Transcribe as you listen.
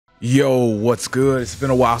Yo, what's good? It's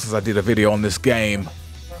been a while since I did a video on this game.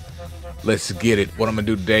 Let's get it. What I'm gonna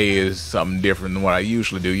do today is something different than what I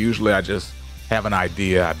usually do. Usually I just have an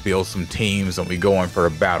idea, I build some teams, and we go in for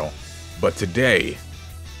a battle. But today,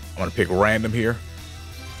 I'm gonna pick random here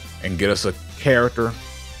and get us a character.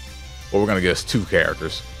 Well, we're gonna get us two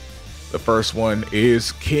characters. The first one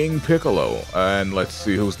is King Piccolo, and let's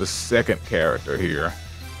see who's the second character here.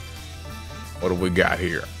 What do we got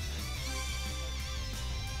here?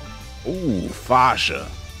 Ooh, Fasha.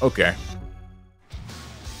 Okay.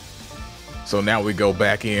 So now we go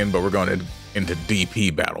back in, but we're going into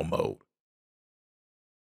DP battle mode.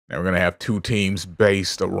 Now we're going to have two teams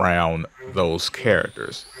based around those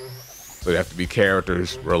characters. So they have to be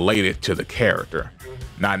characters related to the character.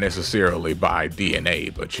 Not necessarily by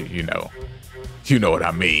DNA, but you know what I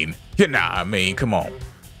mean. You know what I mean, come on.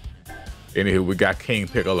 Anywho, we got King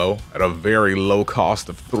Piccolo at a very low cost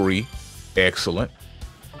of 3. Excellent.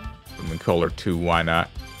 In color 2, why not?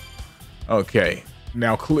 Okay,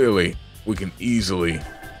 now clearly we can easily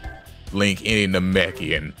link any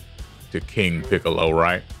Namekian to King Piccolo,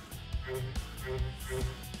 right?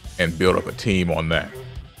 And build up a team on that.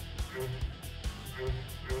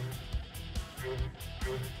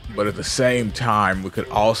 But at the same time, we could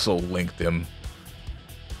also link them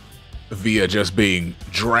via just being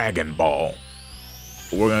Dragon Ball.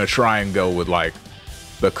 We're gonna try and go with like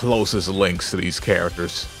the closest links to these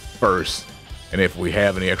characters first, and if we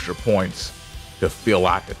have any extra points to fill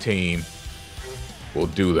out the team, we'll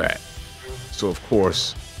do that. So of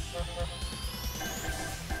course,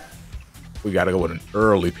 we got to go with an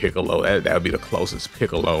early Piccolo. That would be the closest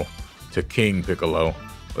Piccolo to King Piccolo.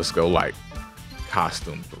 Let's go like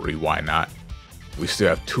costume 3, why not? We still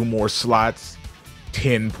have 2 more slots,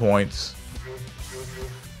 10 points.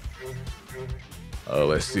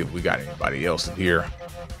 Let's see if we got anybody else in here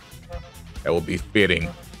that will be fitting.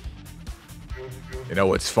 You know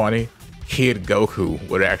what's funny? Kid Goku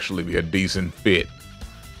would actually be a decent fit.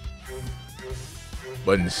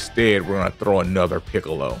 But instead, we're gonna throw another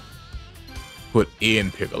Piccolo. Put in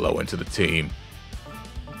Piccolo into the team.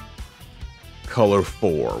 Color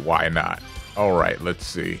 4, why not? All right, let's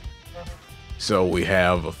see. So we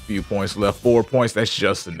have a few points left, 4 points. That's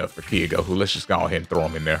just enough for Kid Goku. Let's just go ahead and throw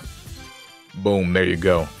him in there. Boom, there you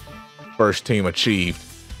go. First team achieved.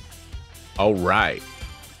 All right.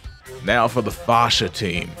 Now for the Fasha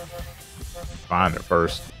team. Find it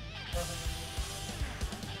first.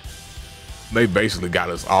 They basically got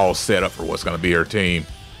us all set up for what's going to be our team.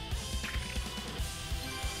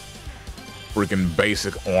 Freaking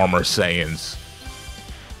basic armor Saiyans.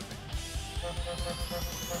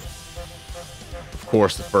 Of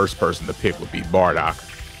course, the first person to pick would be Bardock.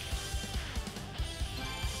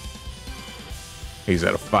 He's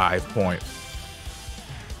at a 5-point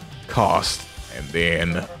cost. And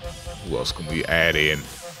then who else can we add in?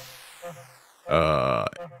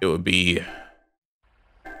 It would be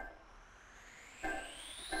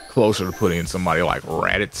closer to putting in somebody like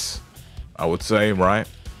Raditz, I would say, right?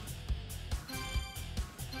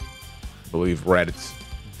 I believe Raditz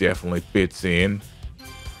definitely fits in.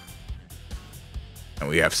 And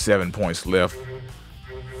we have 7 points left.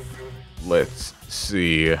 Let's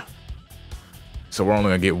see. So we're only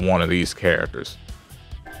gonna get one of these characters.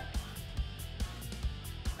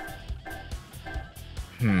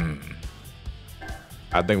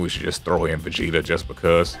 I think we should just throw in Vegeta just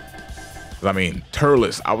because. I mean,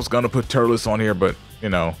 Turles. I was gonna put Turles on here, but you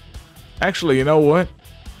know, actually, you know what?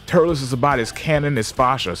 Turles is about as canon as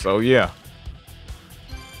Fasha, so yeah.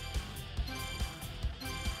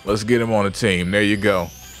 Let's get him on the team. There you go.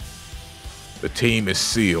 The team is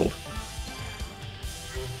sealed.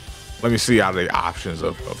 Let me see out of the options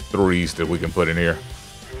of 3s that we can put in here.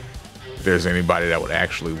 If there's anybody that would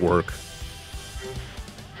actually work.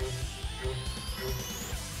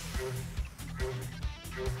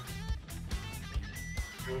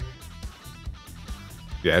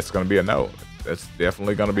 Yeah, it's gonna be a no. That's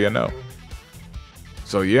definitely gonna be a no.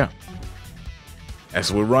 So yeah,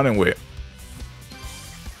 that's what we're running with.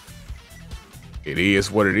 It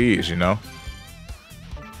is what it is, you know.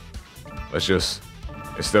 Let's just,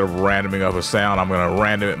 instead of randoming up a sound, I'm gonna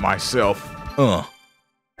random it myself. All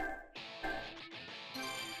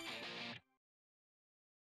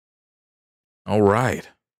right.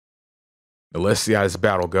 Now let's see how this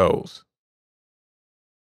battle goes.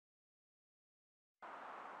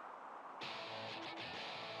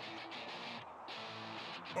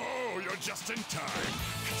 Just in time,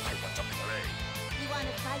 because I want to play. You want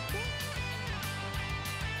to fight them?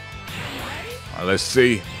 All right, let's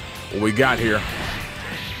see what we got here.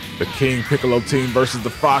 The King Piccolo team versus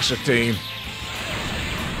the Fasha team.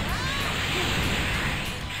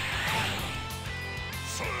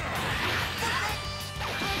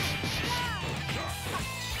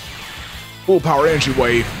 Full power energy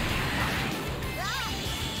wave.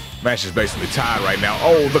 Match is basically tied right now.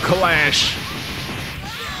 Oh, the clash.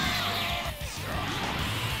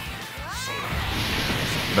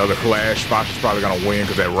 Another clash. Fox is probably gonna win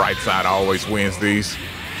because that right side always wins these.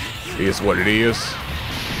 It is what it is.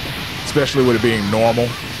 Especially with it being normal.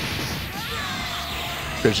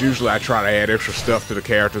 Because usually I try to add extra stuff to the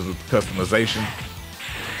characters with customization.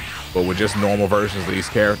 But with just normal versions of these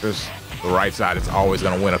characters, the right side is always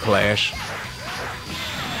gonna win a clash.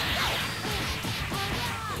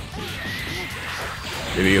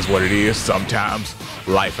 It is what it is. Sometimes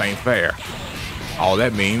life ain't fair. All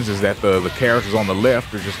that means is that the characters on the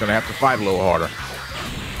left are just gonna have to fight a little harder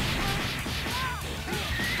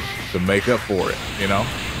to make up for it, you know?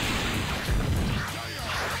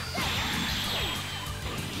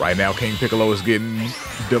 Right now, King Piccolo is getting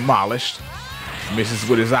demolished. Misses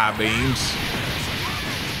with his eye beams.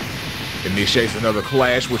 Initiates another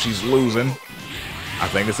clash, which he's losing. I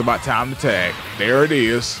think it's about time to tag. There it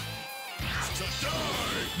is.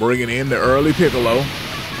 Bringing in the early Piccolo.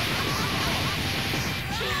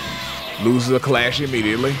 Loses a clash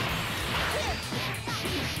immediately.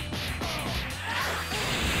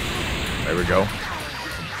 There we go.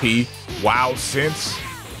 P. Wild Sense.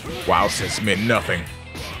 Wild Sense meant nothing.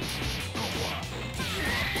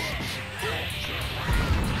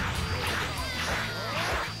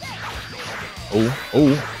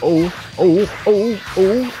 Oh.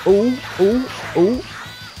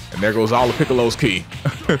 And there goes all of Piccolo's ki.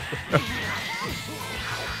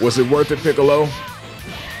 Was it worth it, Piccolo?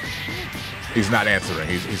 He's not answering.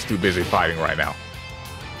 He's too busy fighting right now.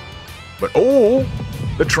 But oh,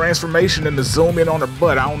 the transformation and the zoom in on her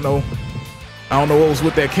butt. I don't know what was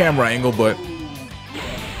with that camera angle, but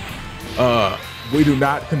we do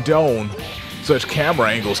not condone such camera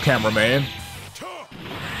angles, cameraman.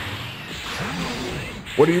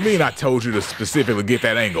 What do you mean I told you to specifically get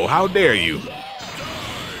that angle? How dare you?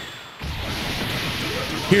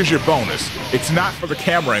 Here's your bonus. It's not for the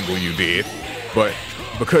camera angle you did, but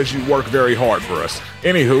because you work very hard for us.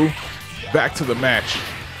 Anywho, back to the match.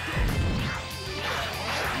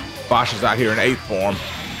 Bosch is out here in 8th form.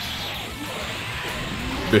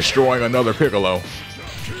 Destroying another Piccolo.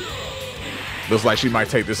 Looks like she might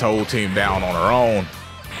take this whole team down on her own.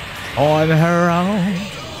 On her own.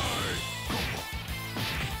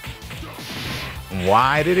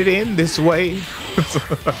 Why did it end this way?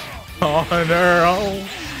 On her own.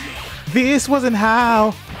 This wasn't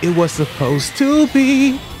how it was supposed to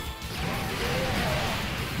be.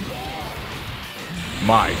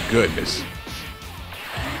 My goodness.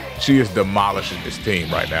 She is demolishing this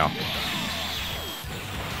team right now.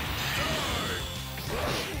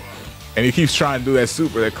 And he keeps trying to do that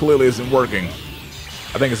super that clearly isn't working.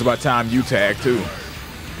 I think it's about time you tag too.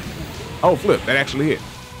 Oh, flip, that actually hit.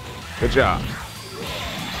 Good job.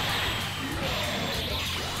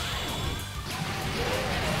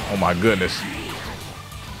 Oh my goodness.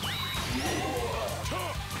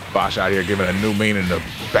 Bosch out here giving a new meaning to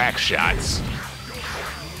back shots.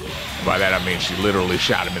 By that I mean she literally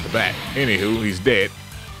shot him in the back. Anywho, he's dead.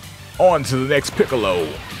 On to the next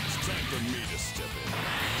Piccolo.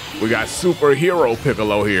 We got superhero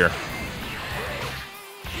Piccolo here.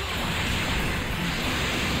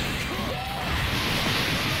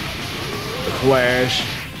 The clash.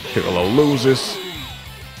 Piccolo loses.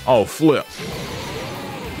 Oh, flip.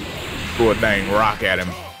 Threw a dang rock at him.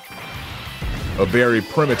 A very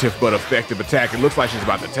primitive but effective attack. It looks like she's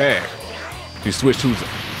about to tag. She switched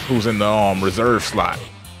who's in the reserve slot.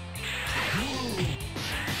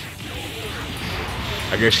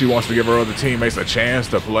 I guess she wants to give her other teammates a chance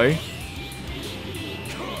to play.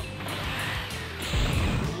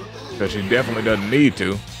 Because she definitely doesn't need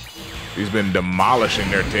to. She's been demolishing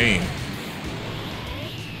their team.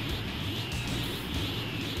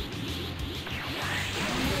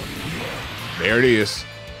 There it is.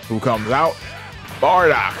 Who comes out?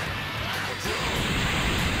 Bardock.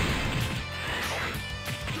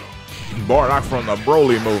 Bardock from the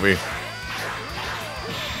Broly movie.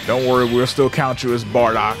 Don't worry, we'll still count you as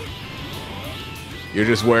Bardock. You're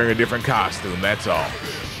just wearing a different costume, that's all.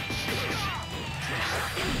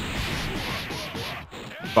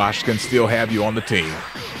 Bosch can still have you on the team.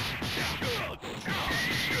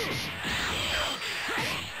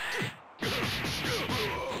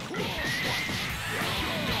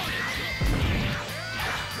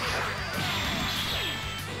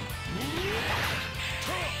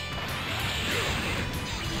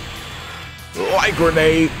 Light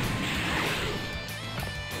grenade.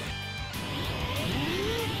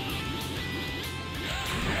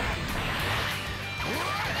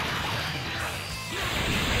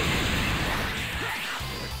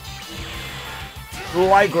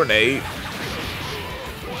 Light grenade.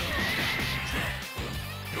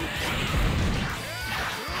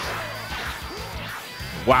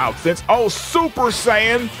 Wow, since Super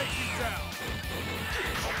Saiyan.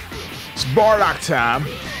 It's Bardock time.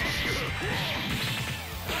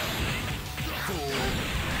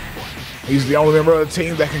 He's the only member of the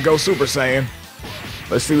team that can go Super Saiyan.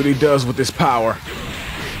 Let's see what he does with this power.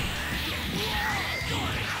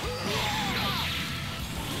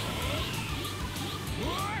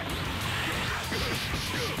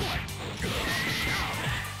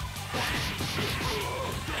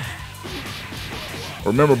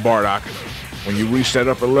 Remember, Bardock, when you reach that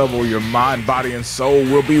upper level, your mind, body, and soul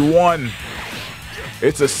will be one.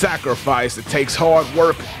 It's a sacrifice. It takes hard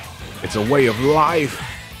work. It's a way of life.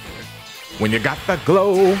 When you got the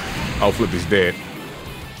glow. Oh, Flippy's dead.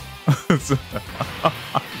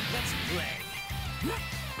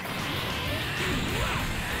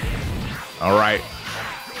 All right.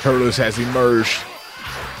 Turles has emerged.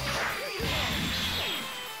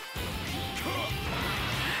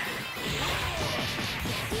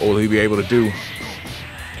 What will he be able to do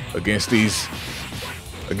against this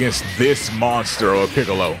monster or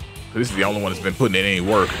Piccolo? This is the only one that's been putting in any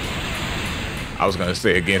work. I was gonna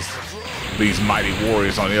say against these mighty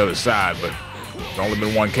warriors on the other side, but there's only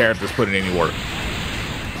been one character that's putting in any work.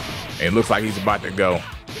 And it looks like he's about to go.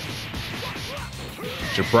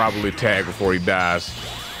 Should probably tag before he dies.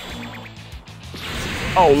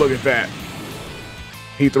 Oh, look at that.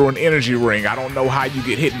 He threw an energy ring. I don't know how you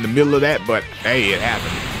get hit in the middle of that, but hey, it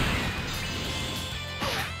happened.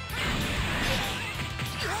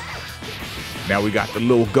 Now we got the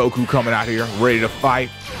little Goku coming out here, ready to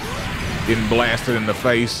fight. Getting blasted in the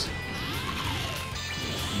face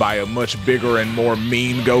by a much bigger and more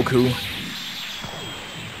mean Goku.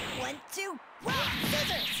 1, 2, rock,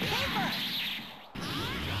 scissors, paper.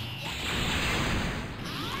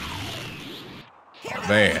 Oh,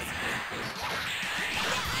 man.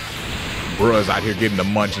 Bruh's out here getting the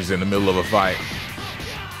munchies in the middle of a fight.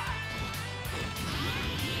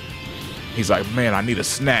 He's like, man, I need a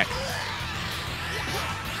snack.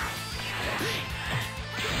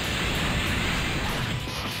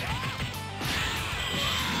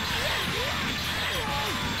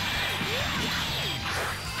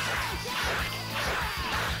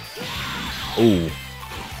 Ooh.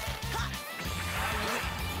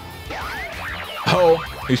 Oh,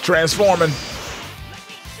 he's transforming.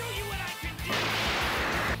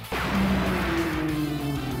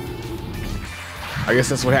 I guess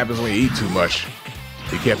that's what happens when you eat too much.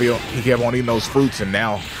 He kept on eating those fruits, and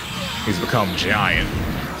now he's become giant.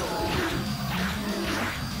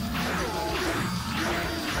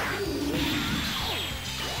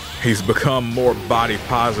 He's become more body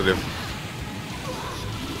positive.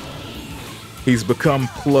 He's become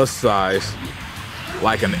plus size,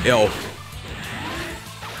 like an elf.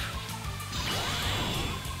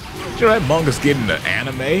 You know that manga's getting the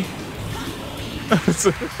anime?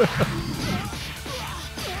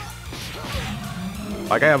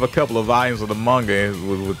 Like I have a couple of volumes of the manga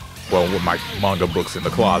with my manga books in the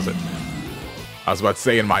closet. I was about to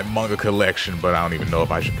say in my manga collection, but I don't even know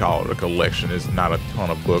if I should call it a collection. It's not a ton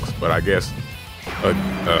of books, but I guess a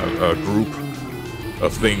group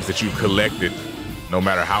of things that you collected, no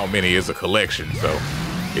matter how many, is a collection. So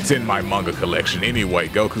it's in my manga collection. Anyway,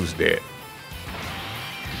 Goku's dead.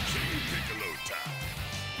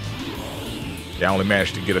 Yeah, I only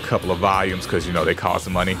managed to get a couple of volumes because, you know, they cost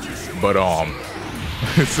money. But I'm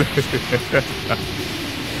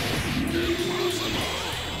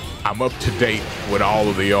up to date with all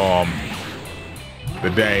of the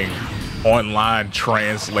dang online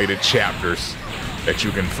translated chapters that you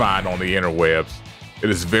can find on the interwebs. It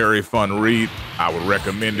is very fun read. I would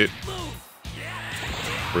recommend it.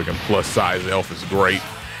 Freaking plus size elf is great.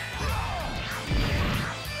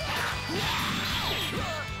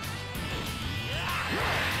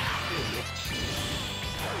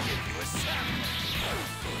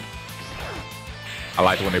 I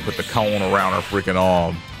liked when they put the cone around her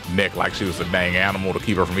freaking neck like she was a dang animal to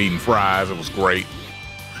keep her from eating fries. It was great.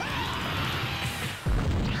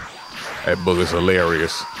 That book is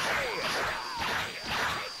hilarious.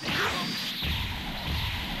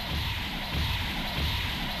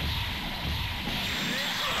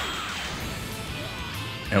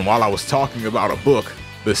 And while I was talking about a book,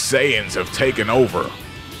 the Saiyans have taken over.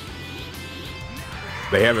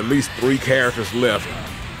 They have at least 3 characters left,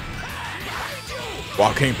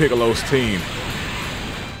 while King Piccolo's team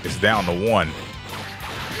is down to 1.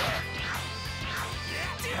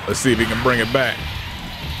 Let's see if he can bring it back.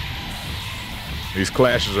 These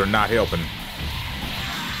clashes are not helping.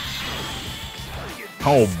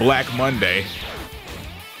 Oh, Black Monday.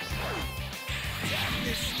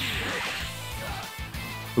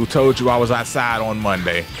 Who told you I was outside on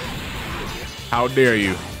Monday? How dare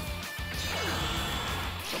you?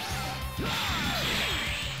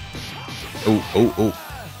 Oh.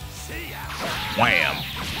 Wham.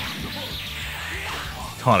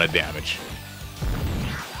 Ton of damage.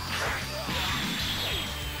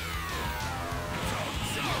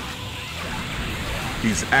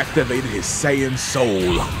 He's activated his Saiyan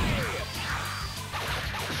soul.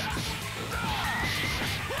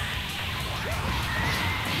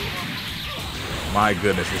 My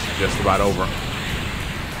goodness, this is just about over.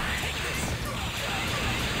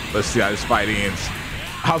 Let's see how this fight ends.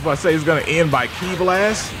 I was about to say it's gonna end by Ki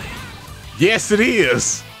Blast. Yes, it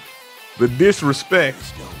is. The disrespect.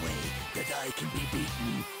 There's no way that I can be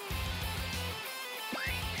beaten.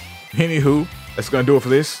 Anywho, that's gonna do it for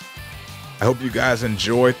this. I hope you guys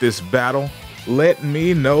enjoyed this battle. Let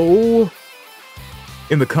me know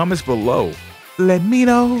in the comments below. Let me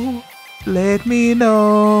know. Let me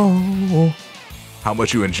know how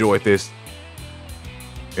much you enjoyed this.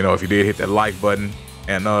 You know, if you did, hit that like button.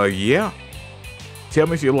 And yeah, tell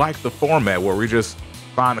me if you like the format where we just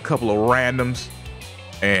find a couple of randoms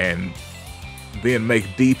and then make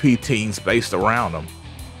DP teams based around them.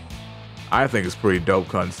 I think it's a pretty dope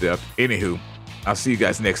concept. Anywho, I'll see you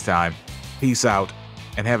guys next time. Peace out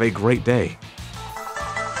and have a great day.